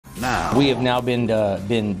now. We have now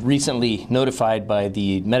been recently notified by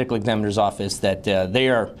the medical examiner's office that they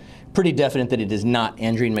are pretty definite that it is not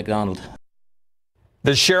Andreen McDonald.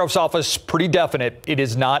 The sheriff's office pretty definite it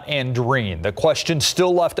is not Andreen. The question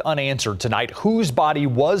still left unanswered tonight: whose body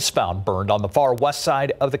was found burned on the far west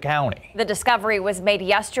side of the county? The discovery was made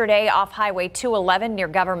yesterday off Highway 211 near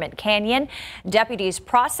Government Canyon. Deputies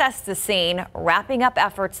processed the scene, wrapping up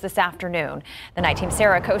efforts this afternoon. The night team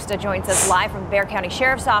Sarah Acosta joins us live from Bexar County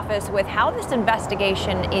Sheriff's Office with how this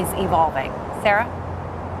investigation is evolving. Sarah?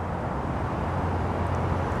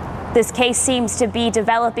 This case seems to be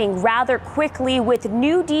developing rather quickly, with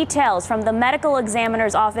new details from the medical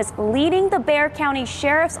examiner's office leading the Bexar County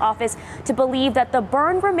Sheriff's Office to believe that the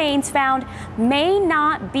burned remains found may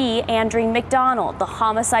not be Andreen McDonald. The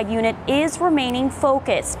homicide unit is remaining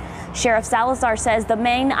focused. Sheriff Salazar says the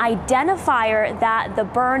main identifier that the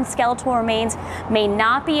burned skeletal remains may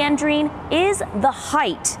not be Andreen is the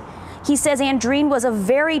height. He says Andreen was a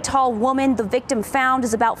very tall woman. The victim found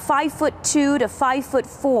is about 5'2" to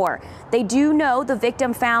 5'4". They do know the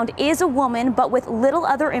victim found is a woman, but with little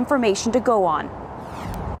other information to go on.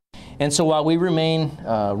 And so while we remain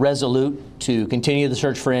resolute to continue the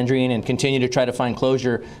search for Andreen and continue to try to find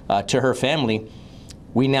closure to her family,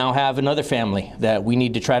 we now have another family that we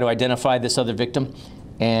need to try to identify this other victim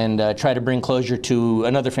and try to bring closure to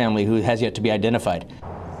another family who has yet to be identified.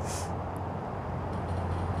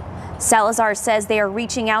 Salazar says they are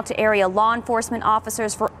reaching out to area law enforcement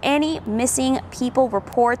officers for any missing people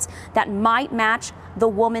reports that might match the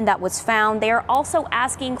woman that was found. They are also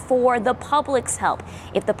asking for the public's help.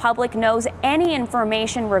 If the public knows any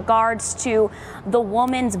information regards to the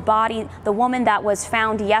woman's body, the woman that was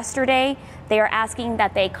found yesterday, they are asking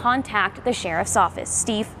that they contact the sheriff's office.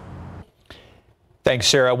 Steve? Thanks,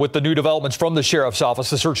 Sarah. With the new developments from the sheriff's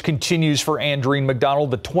office, the search continues for Andreen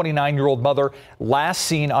McDonald, the 29-year-old mother, last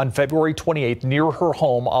seen on February 28th near her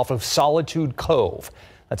home off of Solitude Cove.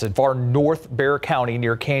 That's in far north Bexar County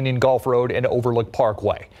near Canyon Golf Road and Overlook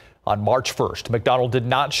Parkway. On March 1st, McDonald did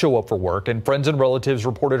not show up for work, and friends and relatives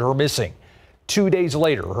reported her missing. 2 days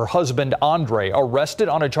later, her husband, Andre, arrested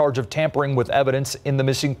on a charge of tampering with evidence in the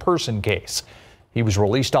missing person case. He was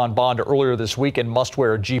released on bond earlier this week and must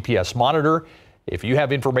wear a GPS monitor. If you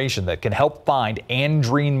have information that can help find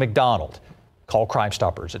Andreen McDonald, call Crime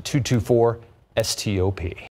Stoppers at 224-STOP.